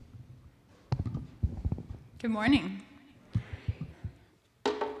Good morning.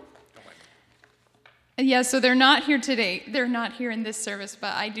 Yeah, so they're not here today. They're not here in this service,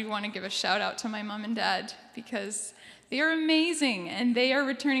 but I do want to give a shout out to my mom and dad because they are amazing, and they are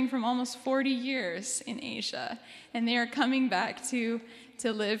returning from almost 40 years in Asia, and they are coming back to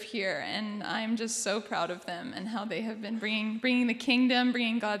live here, and I'm just so proud of them and how they have been bringing the kingdom,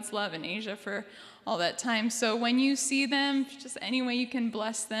 bringing God's love in Asia for all that time. So when you see them, just any way you can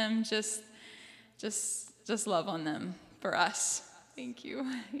bless them, just love on them for us. Thank you.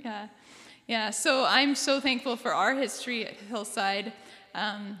 Yeah, so I'm so thankful for our history at Hillside.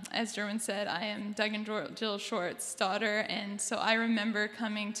 As Jerwin said, I am Doug and Jill Short's daughter, and so I remember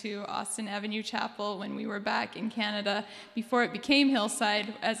coming to Austin Avenue Chapel when we were back in Canada before it became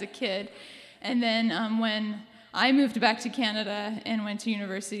Hillside as a kid. And then when I moved back to Canada and went to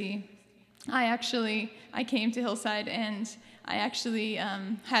university, I came to Hillside, and I actually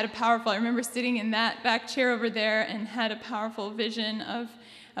had I remember sitting in that back chair over there and had a powerful vision of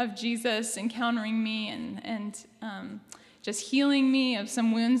Jesus encountering me and just healing me of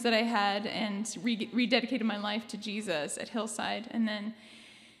some wounds that I had, and rededicated my life to Jesus at Hillside. And then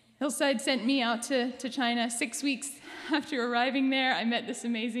Hillside sent me out to China 6 weeks after arriving there. I met this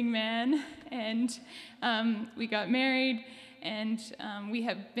amazing man, and we got married, and we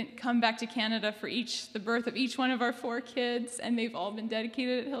have come back to Canada for the birth of each one of our 4 kids, and they've all been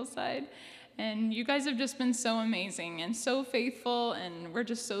dedicated at Hillside. And you guys have just been so amazing and so faithful, and we're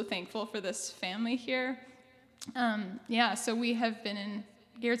just so thankful for this family here. So we have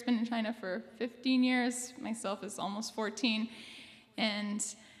Garrett's been in China for 15 years, myself is almost 14, and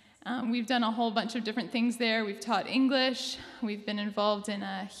we've done a whole bunch of different things there. We've taught English, we've been involved in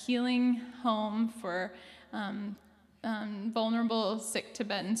a healing home for vulnerable, sick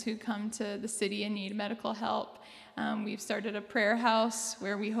Tibetans who come to the city and need medical help. We've started a prayer house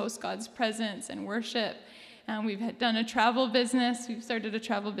where we host God's presence and worship. We've done a travel business. We've started a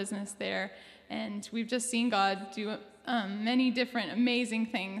travel business there. And we've just seen God do many different amazing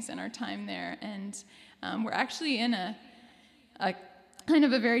things in our time there. And we're actually in a kind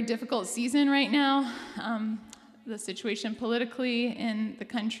of a very difficult season right now. The situation politically in the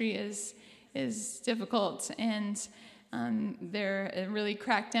country is difficult, and they're really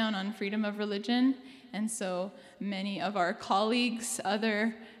cracked down on freedom of religion. And so many of our colleagues,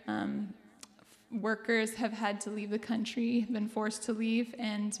 other workers have had to leave the country, been forced to leave,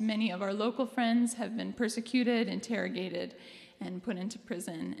 and many of our local friends have been persecuted, interrogated, and put into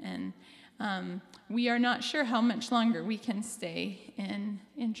prison. And we are not sure how much longer we can stay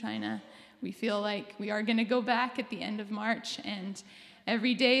in China. We feel like we are going to go back at the end of March, and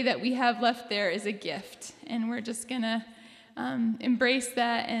every day that we have left there is a gift, and we're just going to embrace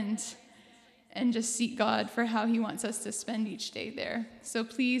that and just seek God for how he wants us to spend each day there. So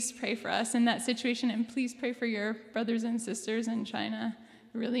please pray for us in that situation, and please pray for your brothers and sisters in China.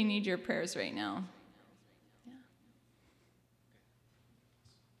 We really need your prayers right now. Yeah.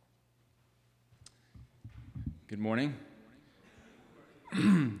 Good morning.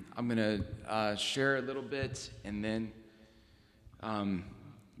 I'm going to share a little bit, and then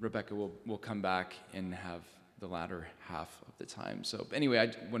Rebecca will come back and have the latter half of the time. So anyway,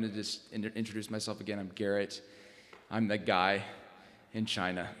 I wanted to just introduce myself again. I'm Garrett. I'm the guy in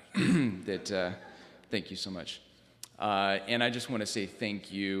China that, thank you so much. And I just want to say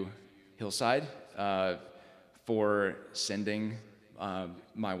thank you, Hillside, for sending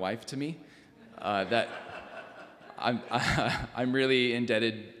my wife to me. That I'm really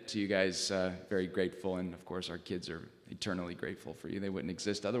indebted to you guys, very grateful, and of course our kids are eternally grateful for you. They wouldn't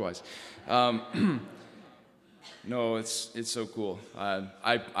exist otherwise. No, it's so cool.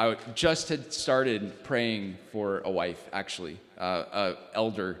 I just had started praying for a wife, actually. An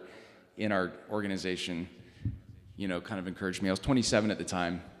elder in our organization, kind of encouraged me. I was 27 at the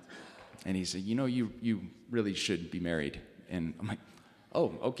time, and he said, you really should be married. And I'm like,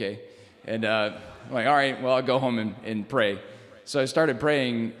 oh, okay. And I'm like, all right, well, I'll go home and pray. So I started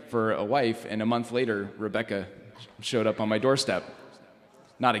praying for a wife, and a month later, Rebecca showed up on my doorstep.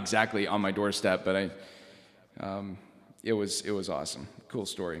 Not exactly on my doorstep, but it was awesome. Cool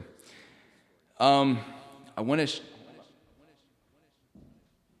story. I want to.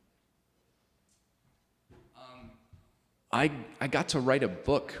 I got to write a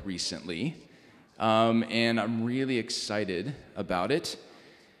book recently, and I'm really excited about it.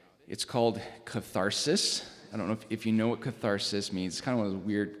 It's called Catharsis. I don't know if you know what catharsis means. It's kind of one of those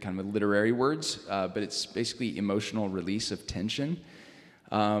weird kind of literary words, but it's basically emotional release of tension.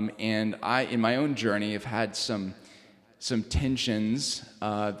 And I, in my own journey, have had some tensions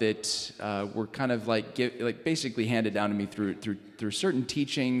that were kind of like basically handed down to me through certain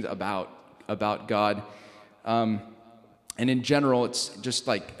teachings about God And in general, it's just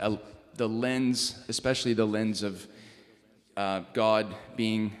like the lens, especially the lens of God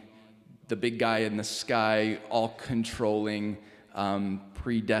being the big guy in the sky, all controlling,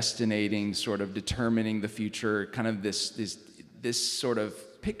 predestinating, sort of determining the future, kind of this sort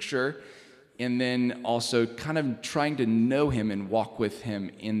of picture, and then also kind of trying to know him and walk with him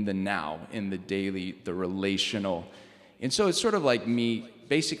in the now, in the daily, the relational. And so it's sort of like me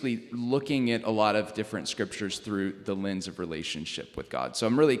basically looking at a lot of different scriptures through the lens of relationship with God. So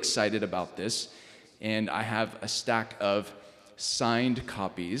I'm really excited about this, and I have a stack of signed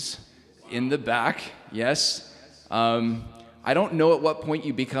copies in the back. Yes. I don't know at what point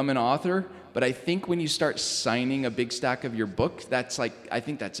you become an author, but I think when you start signing a big stack of your book, I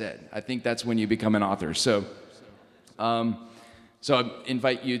think that's it. I think that's when you become an author. So I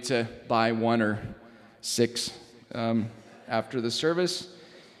invite you to buy 1 or 6 after the service.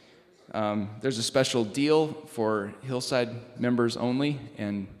 There's a special deal for Hillside members only,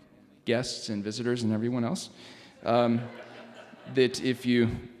 and guests and visitors and everyone else. That if you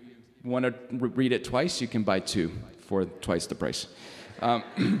want to read it twice, you can buy 2 for twice the price.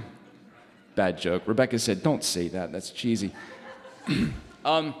 Bad joke. Rebecca said, "Don't say that. That's cheesy."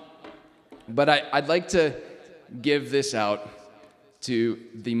 But I'd like to give this out to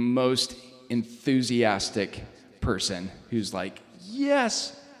the most enthusiastic person who's like,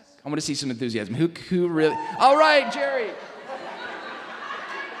 "Yes, I want to see some enthusiasm." Who really? All right, Jerry.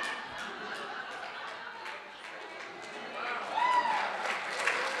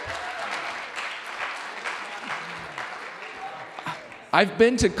 I've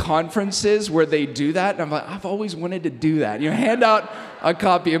been to conferences where they do that, and I'm like, I've always wanted to do that. You hand out a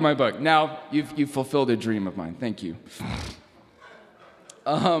copy of my book. Now, you've fulfilled a dream of mine. Thank you.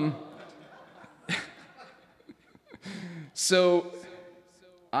 So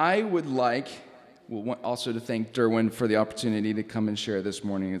I would like also to thank Derwin for the opportunity to come and share this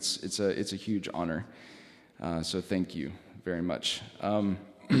morning. It's a huge honor. So thank you very much.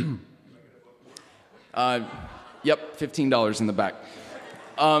 Yep, $15 in the back.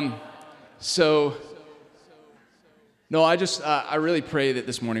 I really pray that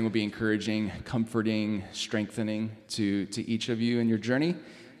this morning will be encouraging, comforting, strengthening to each of you in your journey.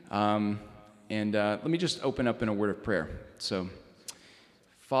 Let me just open up in a word of prayer. So,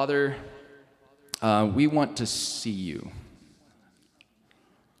 Father, we want to see you.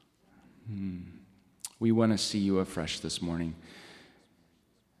 We want to see you afresh this morning.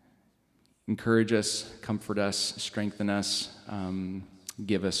 Encourage us, comfort us, strengthen us,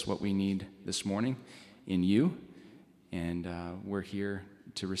 give us what we need this morning in you, and we're here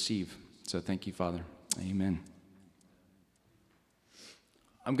to receive. So thank you, Father. Amen.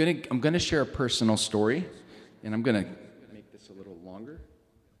 I'm gonna share a personal story, and I'm gonna make this a little longer.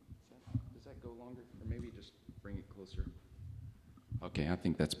 Does that go longer, or maybe just bring it closer? Okay, I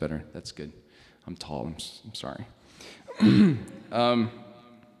think that's better. That's good. I'm tall. I'm sorry.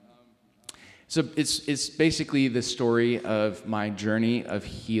 So it's basically the story of my journey of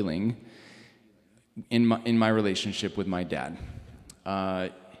healing in my relationship with my dad,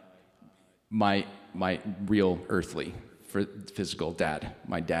 my real earthly physical dad,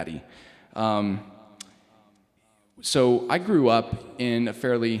 my daddy. So I grew up in a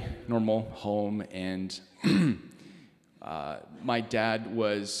fairly normal home, and my dad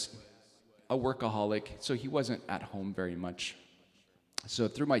was a workaholic, so he wasn't at home very much. So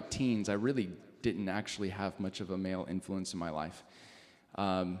through my teens, I really didn't actually have much of a male influence in my life.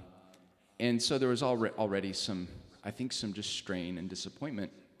 And so there was already some just strain and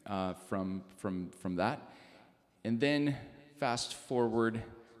disappointment from that. And then fast forward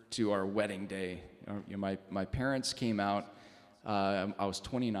to our wedding day. My parents came out, I was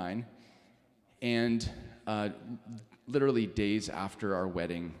 29, and literally days after our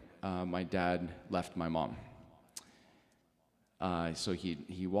wedding, my dad left my mom. So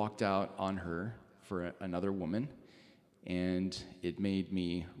he walked out on her for another woman, and it made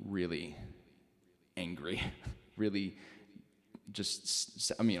me really angry, really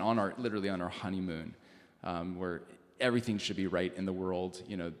literally on our honeymoon, where everything should be right in the world,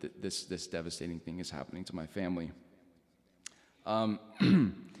 this devastating thing is happening to my family.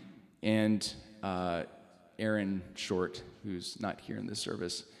 And Aaron Short, who's not here in this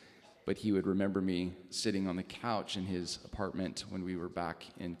service, but he would remember me sitting on the couch in his apartment when we were back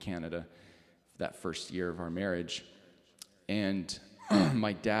in Canada that first year of our marriage. And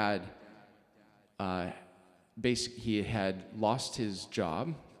my dad, basically, he had lost his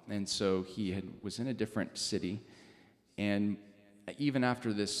job, and so he was in a different city. And even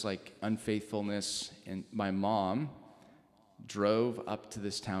after this unfaithfulness, and my mom drove up to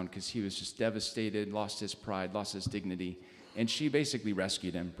this town because he was just devastated, lost his pride, lost his dignity. And she basically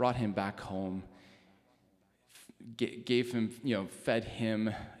rescued him, brought him back home, gave him, fed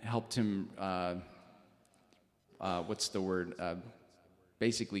him, helped him,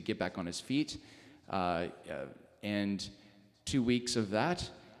 basically get back on his feet. And 2 weeks of that,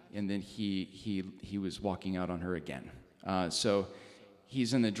 and then he was walking out on her again. So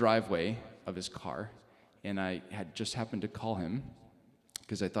he's in the driveway of his car, and I had just happened to call him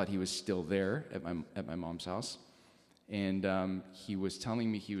because I thought he was still there at my mom's house. And he was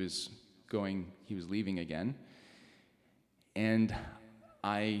telling me he was leaving again. And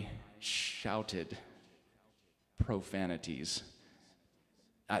I shouted profanities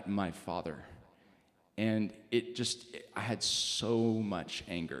at my father. And I had so much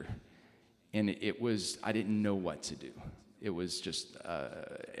anger. And I didn't know what to do. It was just,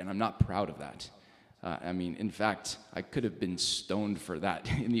 and I'm not proud of that. In fact, I could have been stoned for that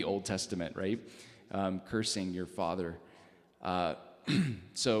in the Old Testament, right? Cursing your father.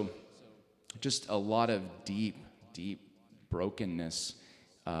 So just a lot of deep, deep brokenness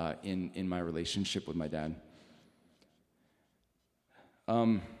in my relationship with my dad.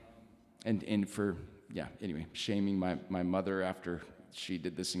 Anyway, shaming my mother after she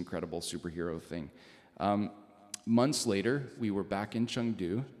did this incredible superhero thing. Months later, we were back in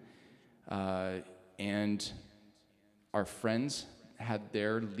Chengdu, and our friends had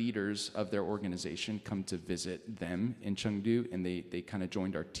their leaders of their organization come to visit them in Chengdu, and they kind of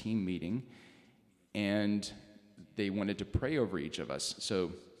joined our team meeting, and they wanted to pray over each of us.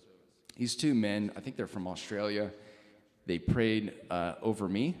 So these two men, I think they're from Australia, they prayed over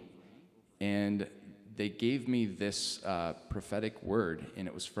me, and they gave me this prophetic word, and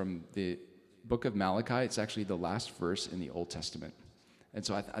it was from the book of Malachi. It's actually the last verse in the Old Testament. And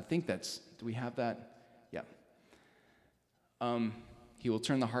so I think do we have that? Yeah. He will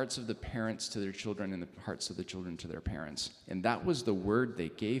turn the hearts of the parents to their children and the hearts of the children to their parents. And that was the word they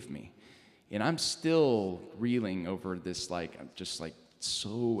gave me. And I'm still reeling over this, I'm just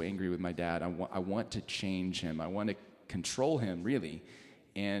so angry with my dad. I want to change him. I want to control him, really.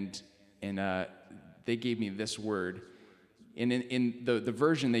 And they gave me this word. And in the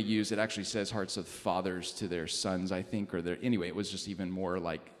version they use, it actually says hearts of fathers to their sons, I think, anyway, it was just even more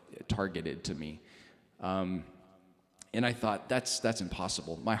targeted to me. And I thought, that's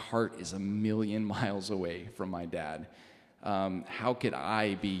impossible. My heart is 1,000,000 miles away from my dad. How could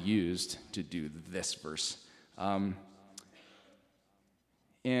I be used to do this verse?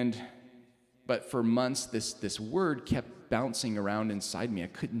 But for months, this word kept bouncing around inside me. I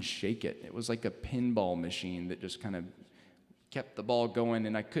couldn't shake it. It was like a pinball machine that just kind of kept the ball going,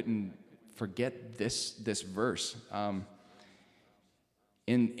 and I couldn't forget this verse. And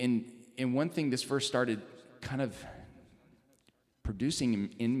one thing this verse started kind of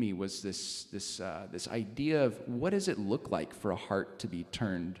producing in me was this idea of what does it look like for a heart to be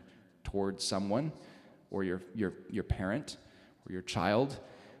turned towards someone, or your parent, or your child.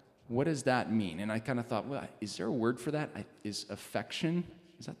 What does that mean? And I kind of thought, well, is there a word for that? Is affection,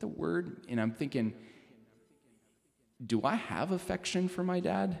 is that the word? And I'm thinking, do I have affection for my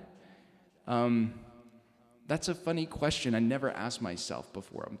dad? That's a funny question I never asked myself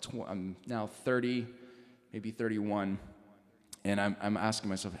before. I'm now 30, maybe 31, and I'm asking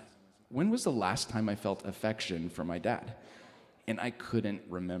myself, when was the last time I felt affection for my dad? And I couldn't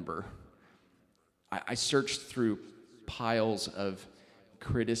remember. I searched through piles of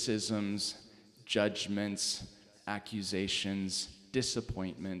criticisms, judgments, accusations,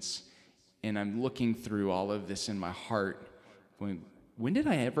 disappointments, and I'm looking through all of this in my heart, going, when did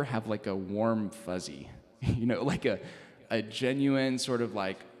I ever have a warm fuzzy? A genuine sort of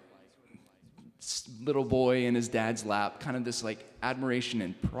little boy in his dad's lap, kind of this admiration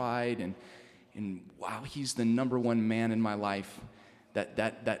and pride and wow, he's the number one man in my life.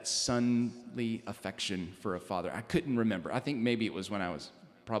 That sonly affection for a father. I couldn't remember. I think maybe it was when I was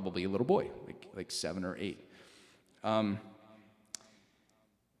probably a little boy, like 7 or 8.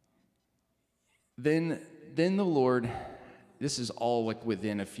 Then the Lord, this is all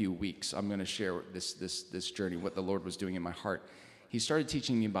within a few weeks. I'm going to share this journey, what the Lord was doing in my heart. He started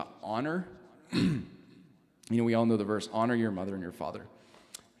teaching me about honor. We all know the verse, honor your mother and your father.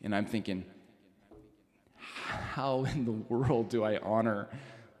 And I'm thinking, how in the world do I honor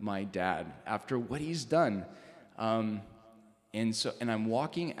my dad after what he's done? And I'm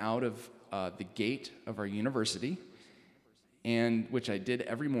walking out of the gate of our university, and which I did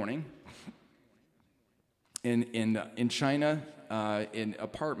every morning. In China, in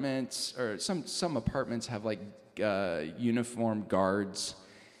apartments, or some apartments have uniformed guards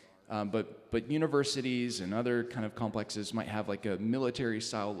But universities and other kind of complexes might have like a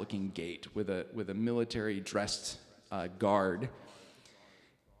military-style looking gate with a military-dressed guard.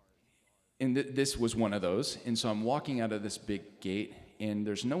 And this was one of those. And so I'm walking out of this big gate, and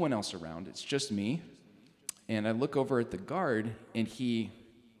there's no one else around. It's just me. And I look over at the guard, and he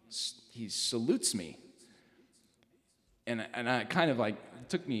salutes me. And I kind of like, it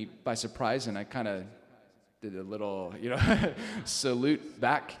took me by surprise, and I kind of did a little, salute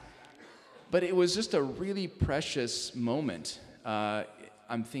back. But it was just a really precious moment.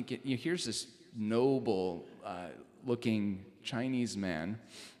 I'm thinking, here's this noble looking Chinese man,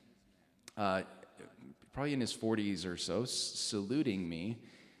 probably in his 40s or so, saluting me,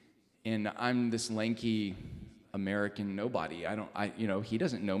 and I'm this lanky American nobody. He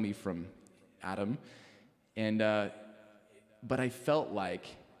doesn't know me from Adam, and but I felt like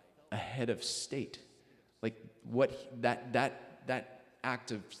a head of state, like what that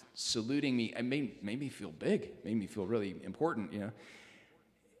act of saluting me, it made me feel big, made me feel really important,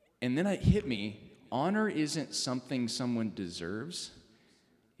 And then it hit me: honor isn't something someone deserves.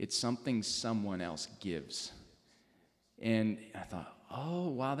 It's something someone else gives. And I thought, oh,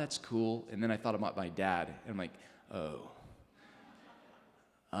 wow, that's cool. And then I thought about my dad, and I'm like, oh.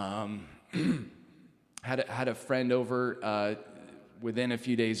 Had a friend over within a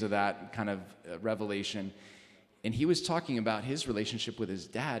few days of that kind of revelation, and he was talking about his relationship with his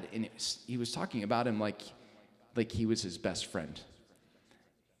dad, and he was talking about him like he was his best friend.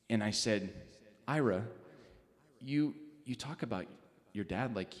 And I said, Ira, you talk about your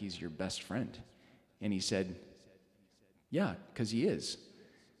dad like he's your best friend. And he said, yeah, because he is.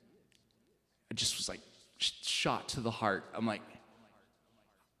 I just was like shot to the heart. I'm like,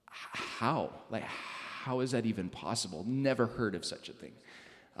 how? Like, how is that even possible? Never heard of such a thing.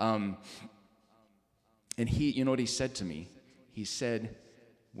 And he, you know what he said to me? He said,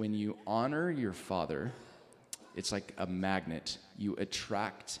 when you honor your father, it's like a magnet. You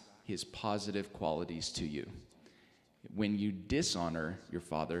attract his positive qualities to you. When you dishonor your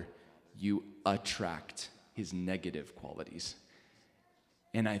father, you attract his negative qualities.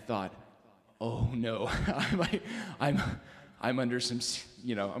 And I thought, oh no, I'm under some,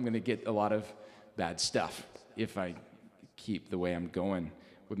 I'm going to get a lot of bad stuff if I keep the way I'm going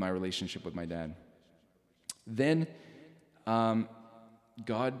with my relationship with my dad. Then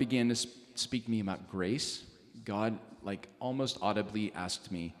God began to speak to me about grace. God, like, almost audibly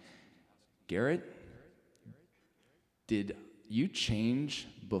asked me, Garrett, did you change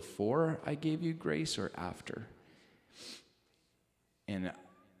before I gave you grace or after? And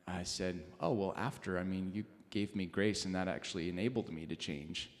I said, oh, well, after. I mean, you gave me grace, and that actually enabled me to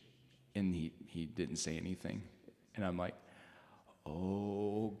change. And he didn't say anything. And I'm like,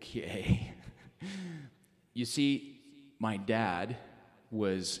 okay. You see, my dad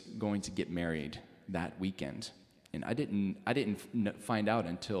was going to get married that weekend, and I didn't find out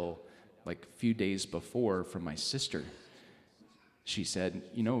until like a few days before from my sister. She said,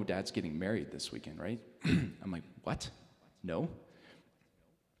 Dad's getting married this weekend, right? I'm like, what? No.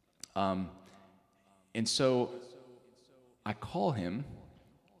 And so I call him,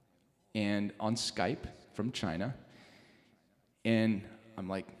 and on Skype from China, and I'm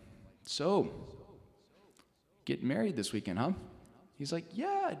like, so, getting married this weekend, huh? He's like,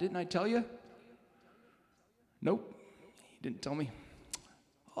 yeah, didn't I tell you? Nope, he didn't tell me.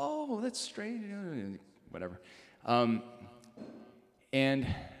 Oh, that's strange, whatever. And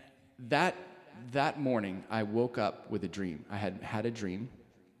that morning, I woke up with a dream. I had a dream,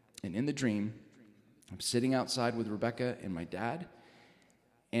 and in the dream, I'm sitting outside with Rebecca and my dad,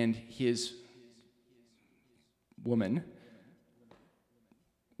 and his woman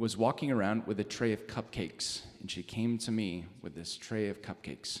was walking around with a tray of cupcakes, and she came to me with this tray of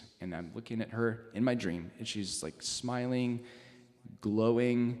cupcakes, and I'm looking at her in my dream, and she's like smiling,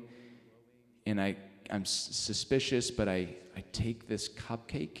 glowing, and I'm suspicious, but I take this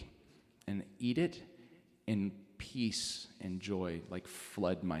cupcake and eat it, and peace and joy like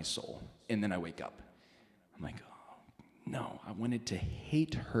flood my soul, and then I wake up. I'm like, oh, no, I wanted to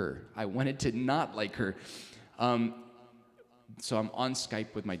hate her. I wanted to not like her. So I'm on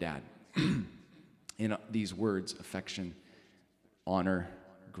Skype with my dad. And these words, affection, honor,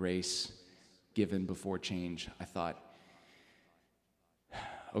 grace, given before change, I thought,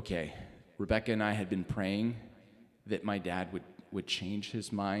 okay, Rebecca and I had been praying that my dad would change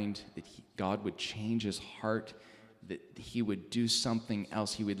his mind, that God would change his heart, that he would do something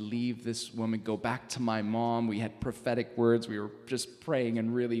else. He would leave this woman, go back to my mom. We had prophetic words. We were just praying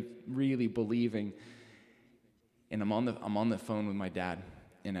and really, really believing. And I'm on the phone with my dad,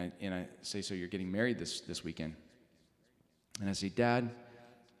 and I say, so you're getting married this weekend? And I say, Dad,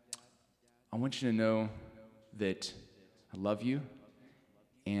 I want you to know that I love you,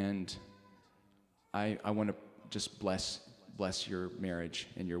 and I want to just bless your marriage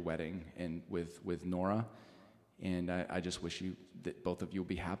and your wedding and with Nora, and I just wish you that both of you will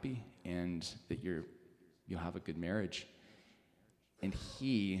be happy and that you'll have a good marriage. And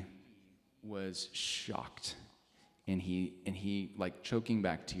he was shocked, and he like choking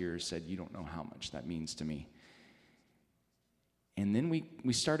back tears said, "You don't know how much that means to me." And then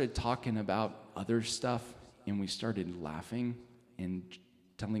we started talking about other stuff, and we started laughing and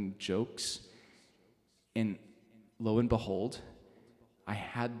telling jokes. And lo and behold, I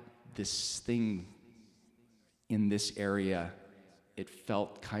had this thing in this area. It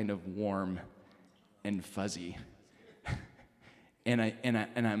felt kind of warm and fuzzy. and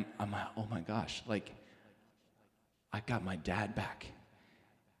I'm like, oh my gosh, like I got my dad back.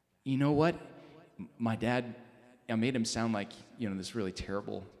 You know what? My dad, I made him sound like, this really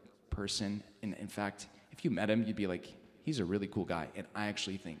terrible person. And in fact, if you met him, you'd be like, he's a really cool guy. And I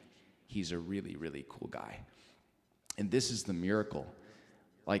actually think he's a really, really cool guy. And this is the miracle.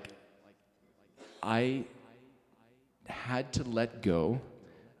 Like, I had to let go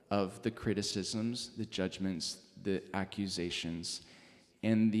of the criticisms, the judgments, the accusations,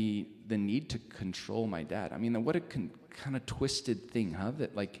 and the need to control my dad. I mean, what a kind of twisted thing, huh?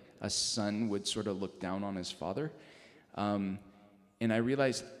 That like a son would sort of look down on his father. And I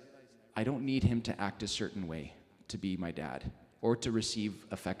realized I don't need him to act a certain way to be my dad or to receive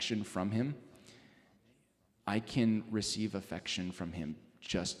affection from him. I can receive affection from him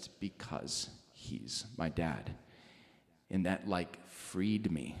just because he's my dad. And that like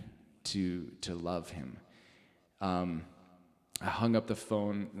freed me to love him. I hung up the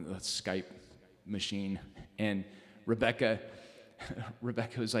phone, the Skype machine, and Rebecca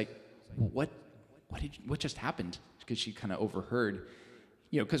was like, what just happened? Because she kind of overheard,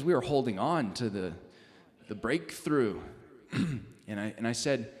 because we were holding on to the breakthrough. and I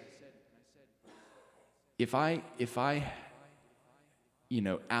said, if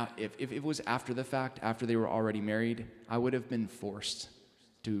it was after the fact, after they were already married, I would have been forced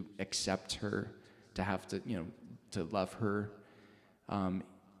to accept her, to have to, to love her.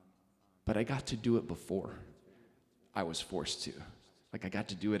 But I got to do it before I was forced to. Like I got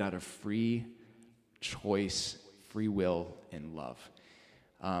to do it out of free choice, free will, and love.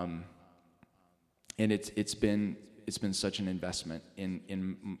 And it's been such an investment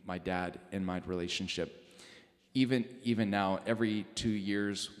in my dad and my relationship. Even now, every 2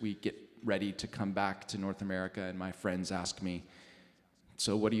 years, we get ready to come back to North America, and my friends ask me,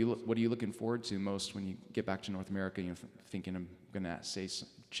 "So what are you looking forward to most when you get back to North America?" Thinking I'm gonna say some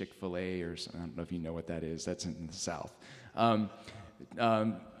Chick-fil-A or something. I don't know if you know what that is. That's in the South.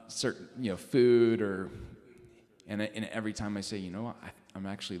 Certain food and every time I say, I'm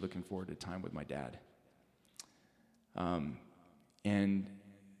actually looking forward to time with my dad. And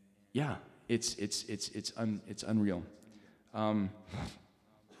yeah. It's unreal. I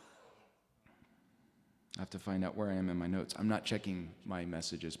have to find out where I am in my notes. I'm not checking my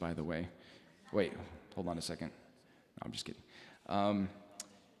messages, by the way. Wait, hold on a second. No, I'm just kidding.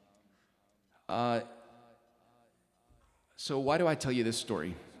 So why do I tell you this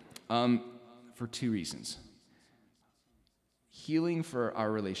story? For 2 reasons. Healing for our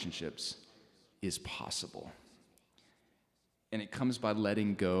relationships is possible. And it comes by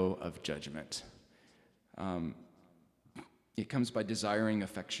letting go of judgment. It comes by desiring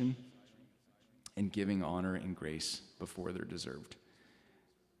affection and giving honor and grace before they're deserved.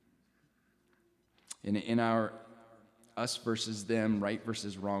 In our us versus them, right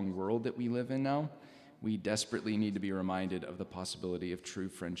versus wrong world that we live in now, we desperately need to be reminded of the possibility of true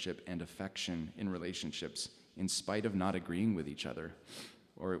friendship and affection in relationships, in spite of not agreeing with each other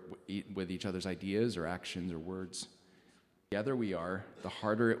or with each other's ideas or actions or words. The together we are, the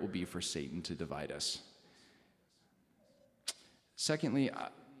harder it will be for Satan to divide us. Secondly,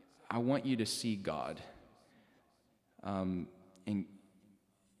 I want you to see God. And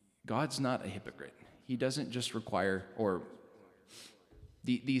God's not a hypocrite. He doesn't just require,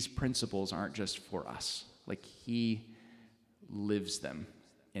 these principles aren't just for us. Like he lives them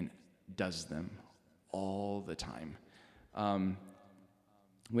and does them all the time.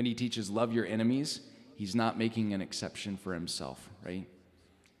 When he teaches love your enemies, he's not making an exception for himself, right?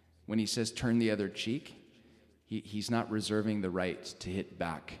 When he says turn the other cheek, he's not reserving the right to hit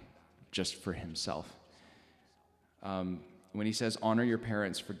back just for himself. When he says honor your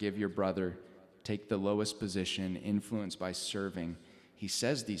parents, forgive your brother, take the lowest position, influence by serving, he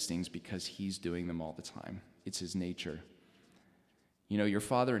says these things because he's doing them all the time. It's his nature. Your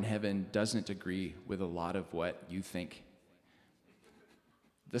Father in heaven doesn't agree with a lot of what you think.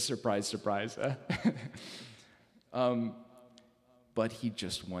 The surprise. But he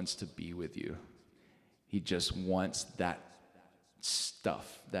just wants to be with you. He just wants that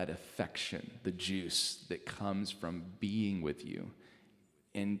stuff, that affection, the juice that comes from being with you.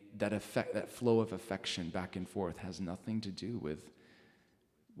 And that flow of affection back and forth has nothing to do with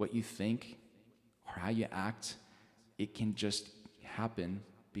what you think or how you act. It can just happen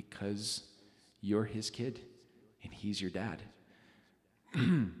because you're his kid and he's your dad.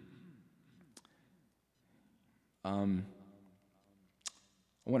 I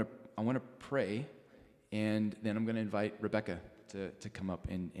want to pray, and then I'm going to invite Rebecca to come up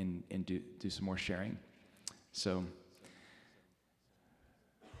and do some more sharing. So,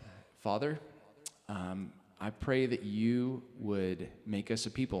 Father, I pray that you would make us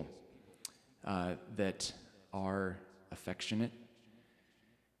a people that are affectionate,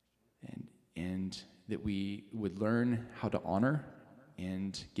 and that we would learn how to honor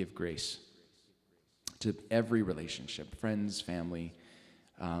and give grace to every relationship, friends, family,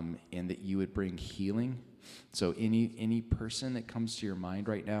 and that you would bring healing. So any person that comes to your mind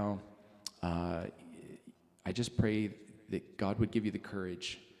right now, I just pray that God would give you the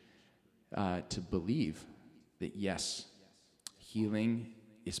courage to believe that, yes, healing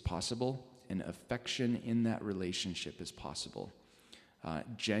is possible and affection in that relationship is possible.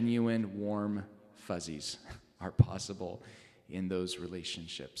 Genuine, warm fuzzies are possible in those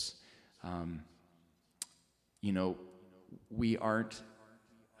relationships. We aren't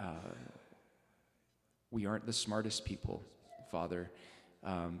the smartest people, Father,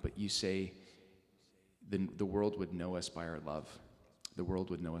 but you say the world would know us by our love. The world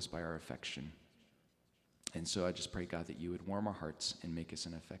would know us by our affection. And so I just pray, God, that you would warm our hearts and make us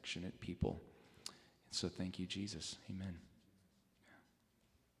an affectionate people. And so thank you, Jesus. Amen.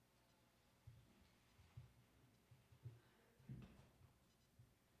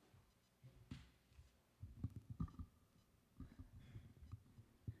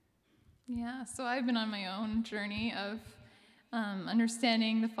 Yeah, so I've been on my own journey of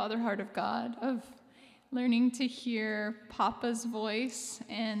understanding the Father heart of God, of learning to hear Papa's voice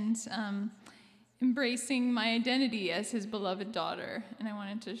and embracing my identity as his beloved daughter. And I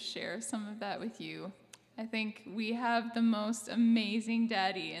wanted to share some of that with you. I think we have the most amazing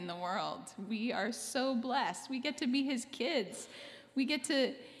daddy in the world. We are so blessed. We get to be his kids. We get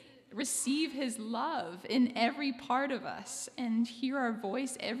to receive his love in every part of us and hear our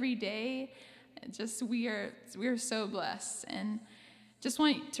voice every day. Just we are so blessed. And just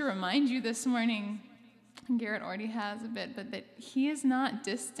want to remind you this morning, Garrett already has a bit, but that he is not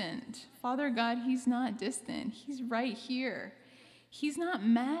distant. Father God, he's not distant. He's right here. He's not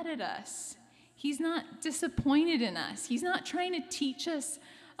mad at us. He's not disappointed in us. He's not trying to teach us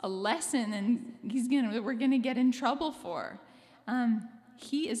a lesson and we're gonna get in trouble for.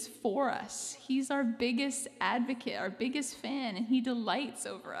 He is for us. He's our biggest advocate, our biggest fan, and he delights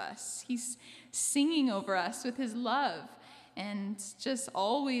over us. He's singing over us with his love and just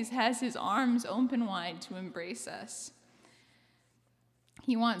always has his arms open wide to embrace us.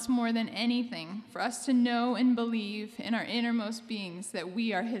 He wants more than anything for us to know and believe in our innermost beings that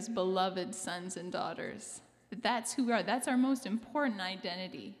we are his beloved sons and daughters. That's who we are. That's our most important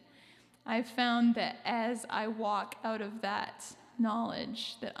identity. I've found that as I walk out of that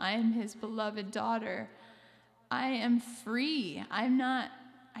knowledge that I am his beloved daughter, I am free.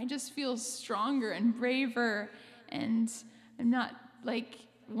 I just feel stronger and braver, and I'm not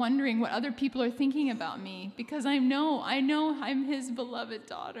wondering what other people are thinking about me because I know I'm his beloved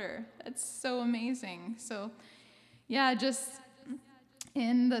daughter. That's so amazing. So yeah, just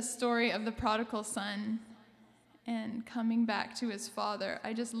in the story of the prodigal son and coming back to his father,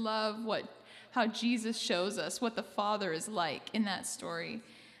 I just love how Jesus shows us what the Father is like in that story.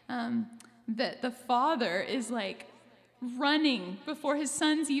 That the Father is running before his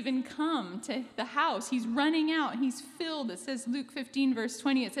sons even come to the house. He's running out. He's filled. It says Luke 15, verse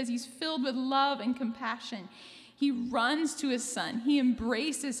 20. It says he's filled with love and compassion. He runs to his son. He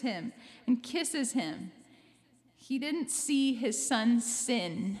embraces him and kisses him. He didn't see his son's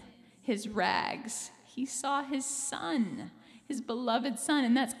sin, his rags. He saw his son, his beloved son,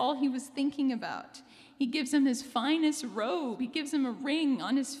 and that's all he was thinking about. He gives him his finest robe. He gives him a ring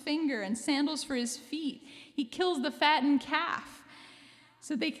on his finger and sandals for his feet. He kills the fattened calf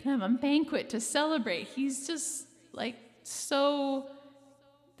so they can have a banquet to celebrate. He's just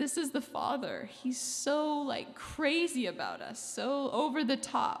this is the Father. He's so crazy about us, so over the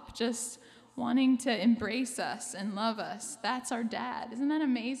top, just wanting to embrace us and love us. That's our dad. Isn't that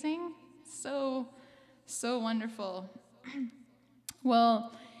amazing? So wonderful.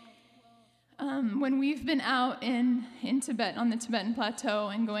 Well, when we've been out in Tibet, on the Tibetan plateau,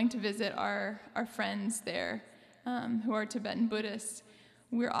 and going to visit our friends there who are Tibetan Buddhists,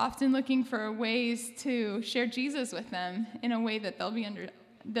 we're often looking for ways to share Jesus with them in a way that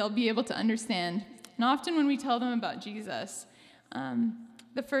they'll be able to understand. And often when we tell them about Jesus,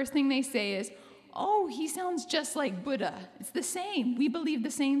 the first thing they say is, "Oh, he sounds just like Buddha. It's the same. We believe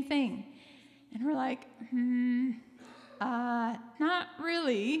the same thing." And we're like, not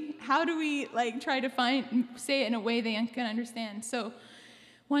really. How do we try to say it in a way they can understand? So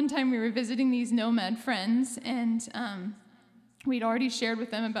one time we were visiting these nomad friends, and we'd already shared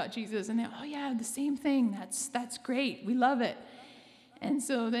with them about Jesus, and they're, "Oh yeah, the same thing. That's great. We love it." And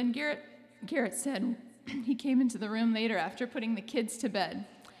so then Garrett said, he came into the room later after putting the kids to bed,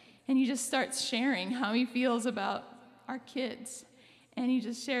 and he just starts sharing how he feels about our kids. And he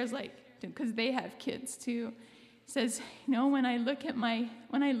just shares, because they have kids too, says, when I look at my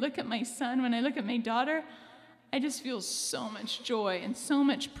son, when I look at my daughter, I just feel so much joy and so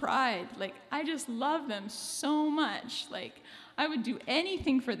much pride. I just love them so much. I would do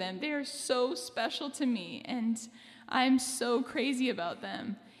anything for them. They are so special to me, and I'm so crazy about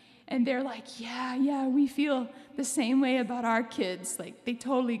them. And they're like, yeah, we feel the same way about our kids. They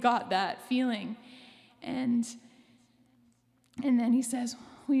totally got that feeling. And then he says,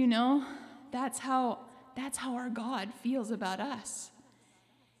 well, that's how our God feels about us.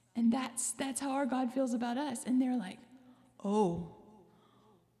 And that's how our God feels about us. And they're like, oh,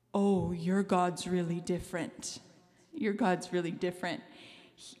 your God's really different. Your God's really different.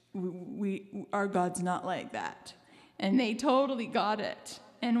 Our God's not like that. And they totally got it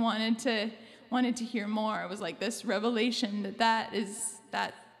and wanted to hear more. It was like this revelation that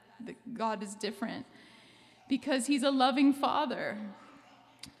God is different because he's a loving father.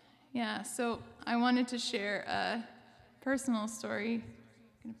 Yeah, so I wanted to share a personal story.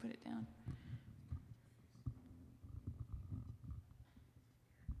 I'm going to put it down.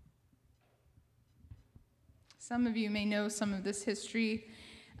 Some of you may know some of this history,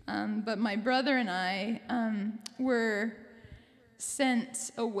 but my brother and I were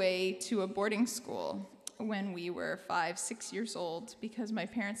sent away to a boarding school when we were 5-6 years old because my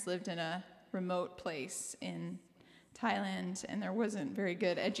parents lived in a remote place in Thailand, and there wasn't very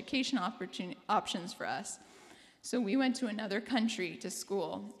good education options for us. So we went to another country to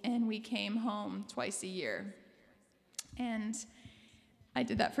school, and we came home twice a year. And I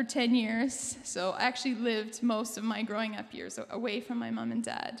did that for 10 years, so I actually lived most of my growing up years away from my mom and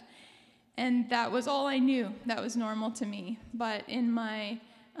dad. And that was all I knew. That was normal to me. But in my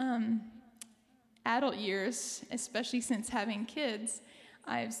adult years, especially since having kids,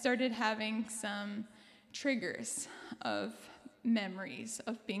 I've started having some triggers of memories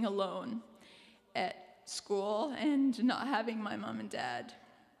of being alone at school and not having my mom and dad.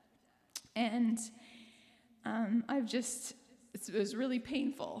 And it was really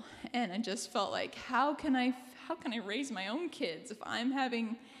painful. And I just felt like, how can I raise my own kids if I'm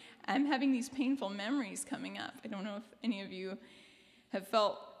having these painful memories coming up? I don't know if any of you have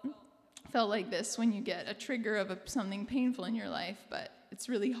felt like this when you get a trigger of something painful in your life, but it's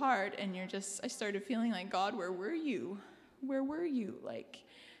really hard, and I started feeling like, God, where were you? Where were you?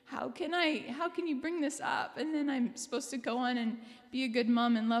 How can you bring this up? And then I'm supposed to go on and be a good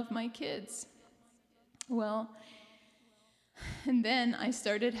mom and love my kids. Well, and then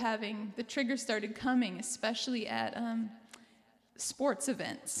the triggers started coming, especially at sports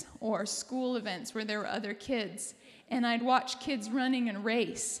events or school events where there were other kids. And I'd watch kids running and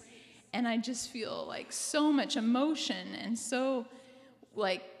race, and I'd just feel so much emotion and so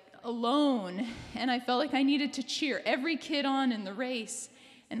alone. And I felt like I needed to cheer every kid on in the race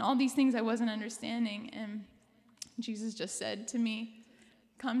and all these things I wasn't understanding. And Jesus just said to me,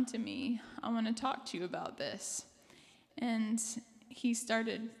 "Come to me. I want to talk to you about this." And he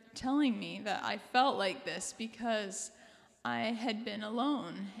started telling me that I felt like this because I had been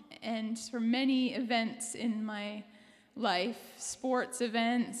alone. And for many events in my life, sports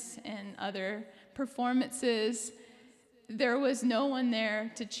events and other performances, there was no one there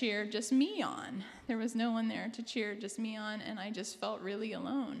to cheer just me on. There was no one there to cheer just me on, and I just felt really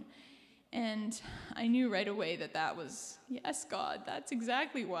alone. And I knew right away that was, yes, God, that's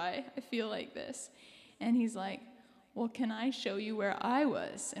exactly why I feel like this. And he's like, well, can I show you where I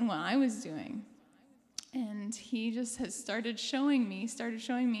was and what I was doing? And he just has started showing me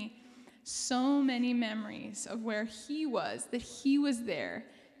so many memories of where he was, that he was there,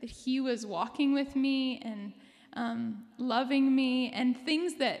 that he was walking with me and loving me, and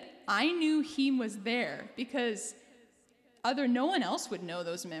things that I knew he was there because no one else would know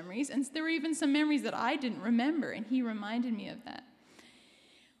those memories. And there were even some memories that I didn't remember, and he reminded me of that.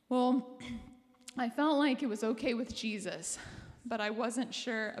 Well, I felt like it was okay with Jesus, but I wasn't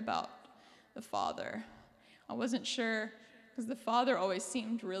sure about the Father. I wasn't sure because the Father always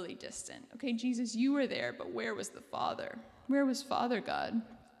seemed really distant. Okay, Jesus, you were there, but where was the Father? Where was Father God?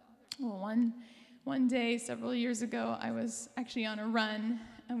 Well, one day, several years ago, I was actually on a run,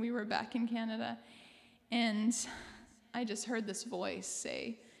 and we were back in Canada, and I just heard this voice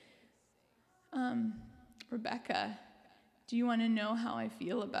say, Rebecca, do you want to know how I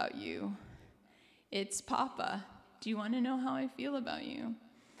feel about you? It's Papa. Do you want to know how I feel about you?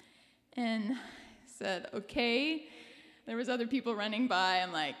 And I said, okay. There was other people running by.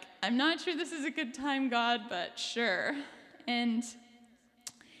 I'm like, I'm not sure this is a good time, God, but sure. And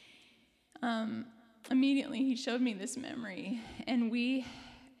immediately he showed me this memory. And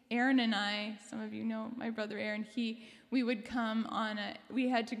Aaron and I, some of you know my brother Aaron, we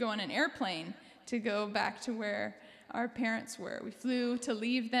had to go on an airplane to go back to where our parents were. We flew to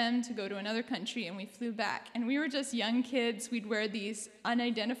leave them to go to another country, and we flew back. And we were just young kids. We'd wear these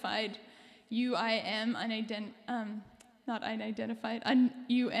unidentified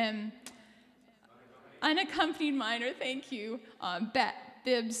unaccompanied minor, thank you,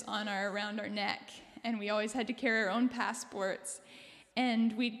 bibs around our neck. And we always had to carry our own passports.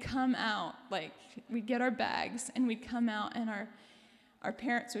 And we'd come out, we'd get our bags, and we'd come out, and our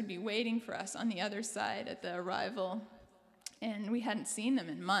parents would be waiting for us on the other side at the arrival, and we hadn't seen them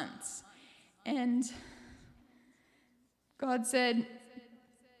in months. And God said,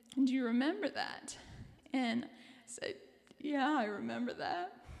 do you remember that? And I said, yeah, I remember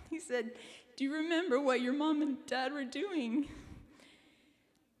that. He said, do you remember what your mom and dad were doing?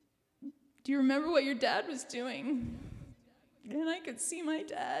 Do you remember what your dad was doing? And I could see my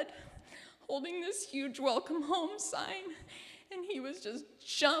dad holding this huge welcome home sign, and he was just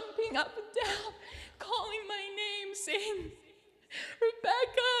jumping up and down, calling my name, saying,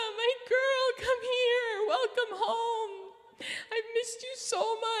 Rebecca, my girl, come here, welcome home. I've missed you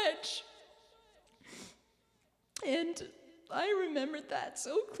so much. And I remembered that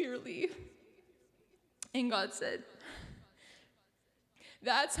so clearly. And God said,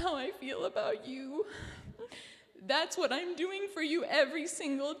 that's how I feel about you. That's what I'm doing for you every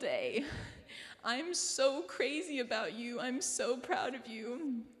single day. I'm so crazy about you. I'm so proud of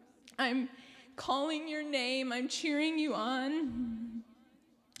you. I'm calling your name. I'm cheering you on.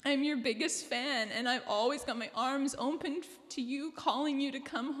 I'm your biggest fan, and I've always got my arms open to you, calling you to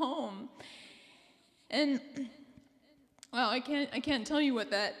come home. And wow, I can't tell you what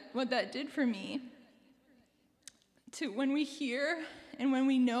that did for me. When we hear and when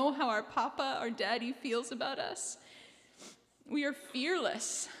we know how our Papa, our Daddy feels about us, we are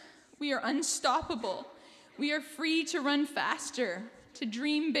fearless. We are unstoppable. We are free to run faster, to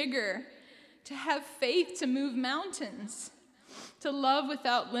dream bigger, to have faith to move mountains, to love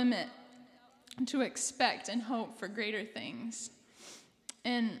without limit, to expect and hope for greater things.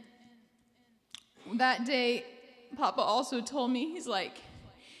 And that day, Papa also told me, he's like,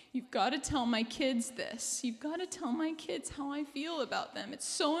 you've got to tell my kids this. You've got to tell my kids how I feel about them. It's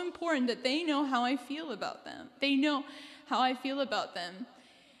so important that they know how I feel about them. They know how I feel about them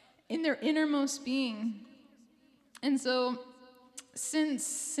in their innermost being. And so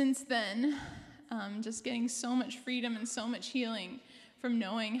since then, just getting so much freedom and so much healing from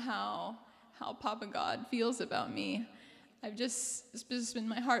knowing how Papa God feels about me. It's just been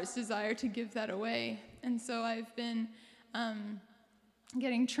my heart's desire to give that away. And so I've been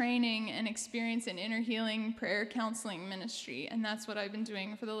getting training and experience in inner healing prayer counseling ministry, and that's what I've been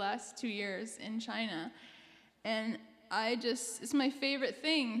doing for the last 2 years in China. And it's my favorite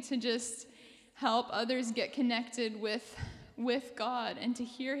thing to just help others get connected with God and to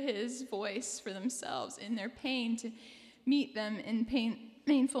hear his voice for themselves in their pain, to meet them in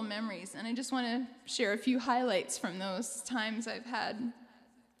painful memories. And I just want to share a few highlights from those times I've had.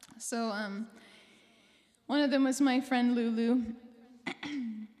 So one of them was my friend Lulu.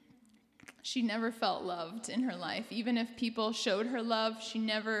 She never felt loved in her life. Even if people showed her love, she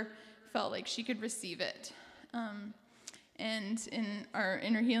never felt like she could receive it. And in our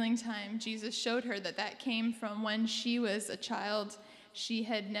inner healing time, Jesus showed her that came from when she was a child. She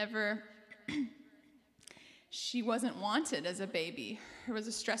wasn't wanted as a baby. There was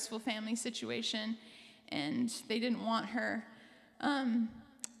a stressful family situation, and they didn't want her.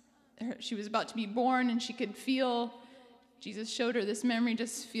 She was about to be born, and she could feel, Jesus showed her this memory,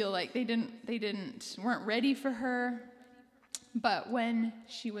 just feel like they weren't ready for her. But when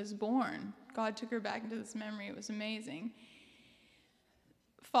she was born, God took her back into this memory. It was amazing.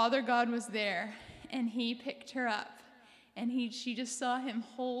 Father God was there, and he picked her up, and she just saw him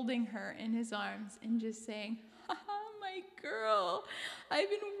holding her in his arms and just saying, "Ha ha, my my girl. I've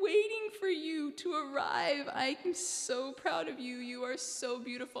been waiting for you to arrive. I'm so proud of you. You are so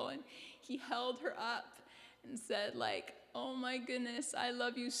beautiful. And he held her up and said, like, oh my goodness, I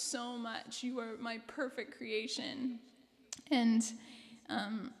love you so much. You are my perfect creation. And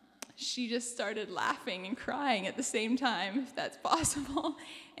she just started laughing and crying at the same time, if that's possible,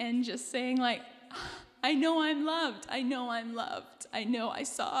 and just saying, like, I know I'm loved. I know I'm loved. I know I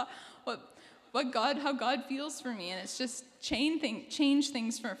saw how God feels for me, and it's just change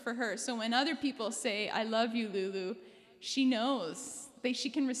things for her. So when other people say, I love you, Lulu, she knows. She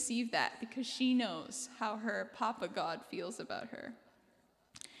can receive that because she knows how her Papa God feels about her.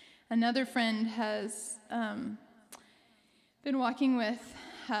 Another friend has been walking with,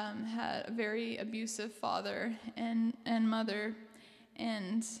 had a very abusive father and mother,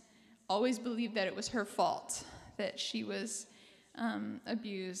 and always believed that it was her fault that she was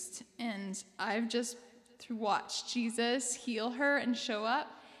abused. And I've just watched Jesus heal her and show up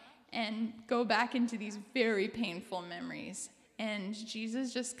and go back into these very painful memories. And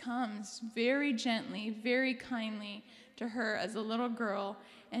Jesus just comes very gently, very kindly to her as a little girl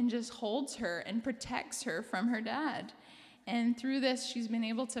and just holds her and protects her from her dad. And through this, she's been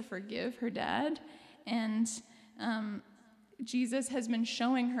able to forgive her dad. And Jesus has been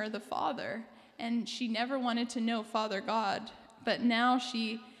showing her the Father. And she never wanted to know Father God. But now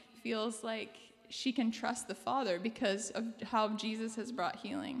she feels like she can trust the Father because of how Jesus has brought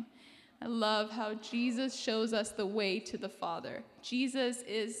healing. I love how Jesus shows us the way to the Father. Jesus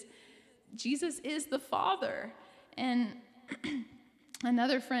is the Father. And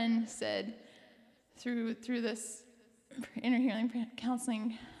another friend said through this inner healing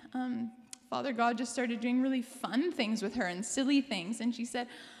counseling, Father God just started doing really fun things with her and silly things. And she said,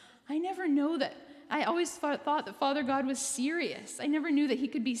 I never know that. I always thought that Father God was serious. I never knew that he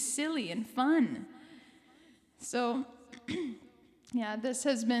could be silly and fun. So, yeah, this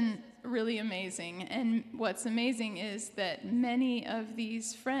has been really amazing. And what's amazing is that many of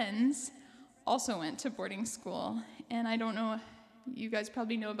these friends also went to boarding school. And I don't know, you guys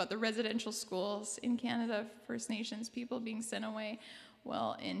probably know about the residential schools in Canada, First Nations people being sent away.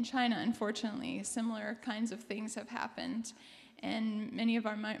 Well, in China, unfortunately, similar kinds of things have happened. And many of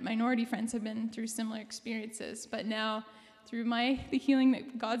our minority friends have been through similar experiences. But now, through the healing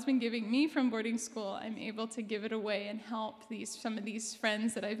that God's been giving me from boarding school, I'm able to give it away and help some of these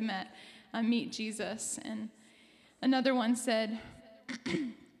friends that I've met meet Jesus. And another one said,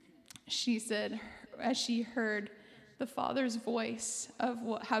 she said, as she heard the Father's voice of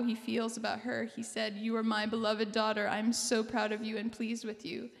how he feels about her, he said, you are my beloved daughter. I'm so proud of you and pleased with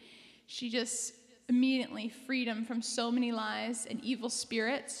you. She just immediately freedom from so many lies and evil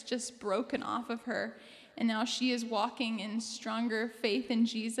spirits just broken off of her. And now she is walking in stronger faith in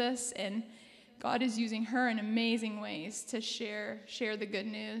Jesus, and God is using her in amazing ways to share the good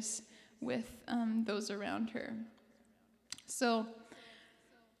news with those around her. So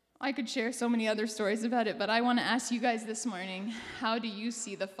I could share so many other stories about it, but I want to ask you guys this morning, how do you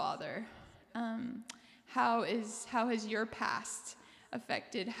see the Father? How has your past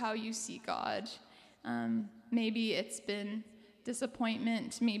affected how you see God? Maybe it's been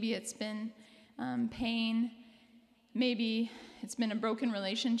disappointment. Maybe it's been pain. Maybe it's been a broken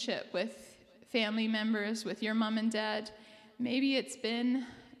relationship with family members, with your mom and dad. Maybe it's been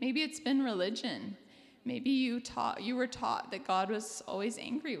religion. Maybe you were taught that God was always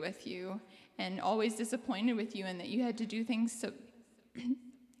angry with you and always disappointed with you, and that you had to do things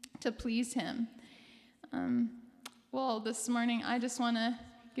to please him. Well, this morning I just want to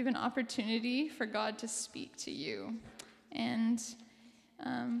give an opportunity for God to speak to you. And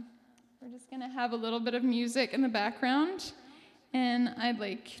we're just going to have a little bit of music in the background. And I'd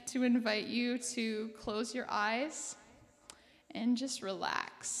like to invite you to close your eyes and just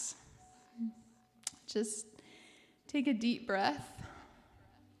relax. Just take a deep breath.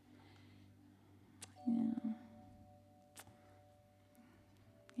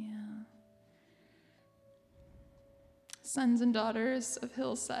 Yeah. Sons and daughters of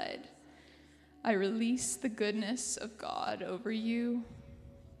Hillside, I release the goodness of God over you.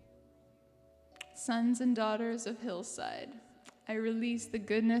 Sons and daughters of Hillside, I release the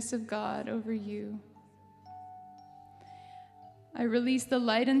goodness of God over you. I release the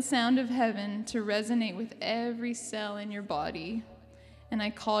light and sound of heaven to resonate with every cell in your body, and I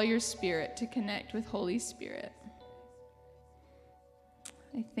call your spirit to connect with Holy Spirit.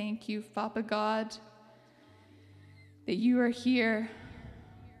 I thank you, Papa God, that you are here.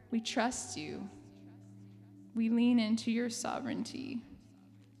 We trust you. We lean into your sovereignty.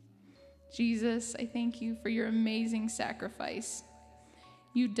 Jesus, I thank you for your amazing sacrifice.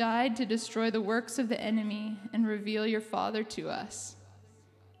 You died to destroy the works of the enemy and reveal your Father to us.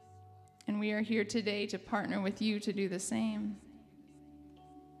 And we are here today to partner with you to do the same.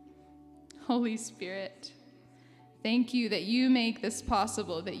 Holy Spirit, thank you that you make this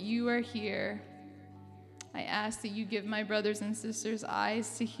possible, that you are here. I ask that you give my brothers and sisters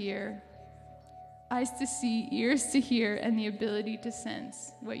eyes to hear, eyes to see, ears to hear, and the ability to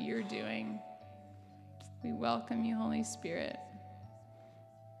sense what you're doing. We welcome you, Holy Spirit.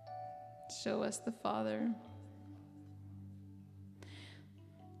 Show us the Father.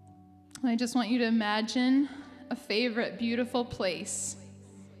 I just want you to imagine a favorite, beautiful place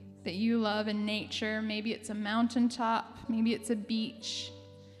that you love in nature. Maybe it's a mountaintop, maybe it's a beach,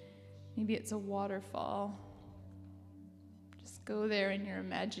 maybe it's a waterfall. Just go there in your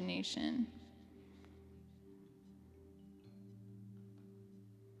imagination.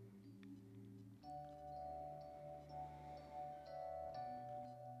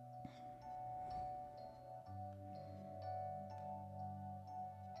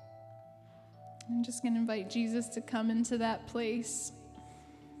 I'm just going to invite Jesus to come into that place.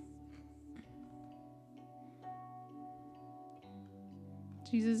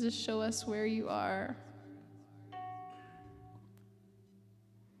 Jesus, just show us where you are.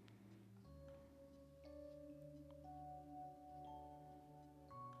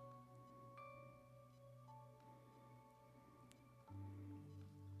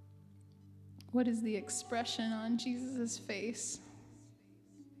 What is the expression on Jesus' face?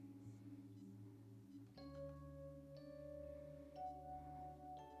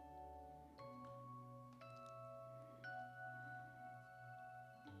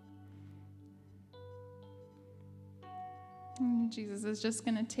 And Jesus is just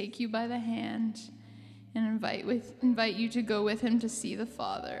going to take you by the hand and invite you to go with him to see the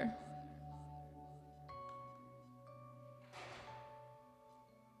Father.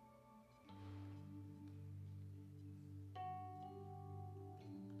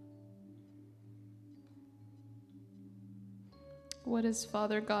 What is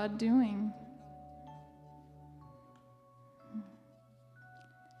Father God doing?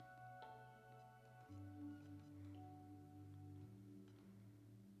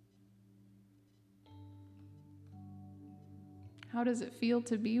 How does it feel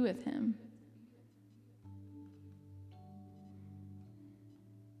to be with him?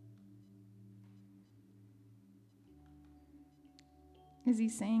 Is he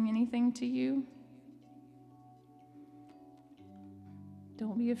saying anything to you?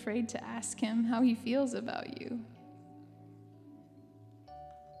 Don't be afraid to ask him how he feels about you.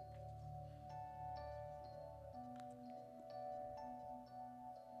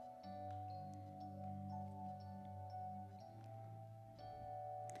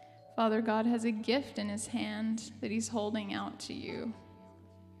 Father God has a gift in his hand that he's holding out to you.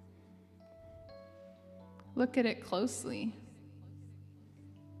 Look at it closely.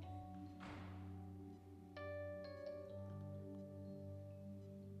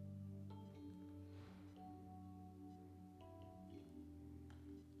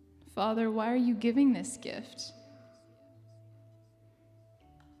 Father, why are you giving this gift?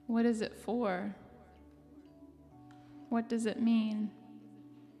 What is it for? What does it mean?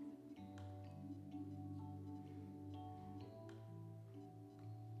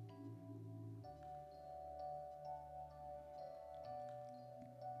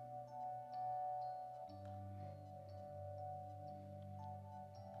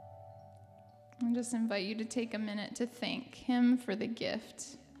 I just invite you to take a minute to thank him for the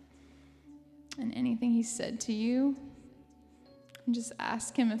gift and anything he said to you. And just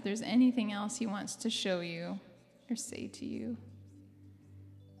ask him if there's anything else he wants to show you or say to you.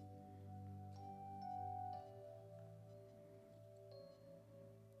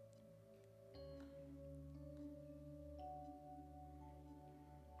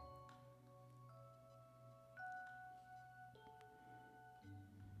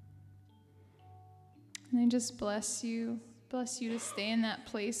 And I just bless you to stay in that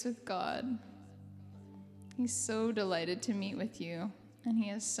place with God. He's so delighted to meet with you, and he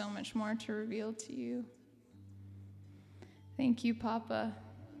has so much more to reveal to you. Thank you, Papa.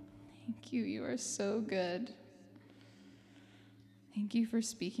 Thank you. You are so good. Thank you for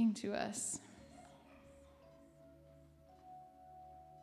speaking to us.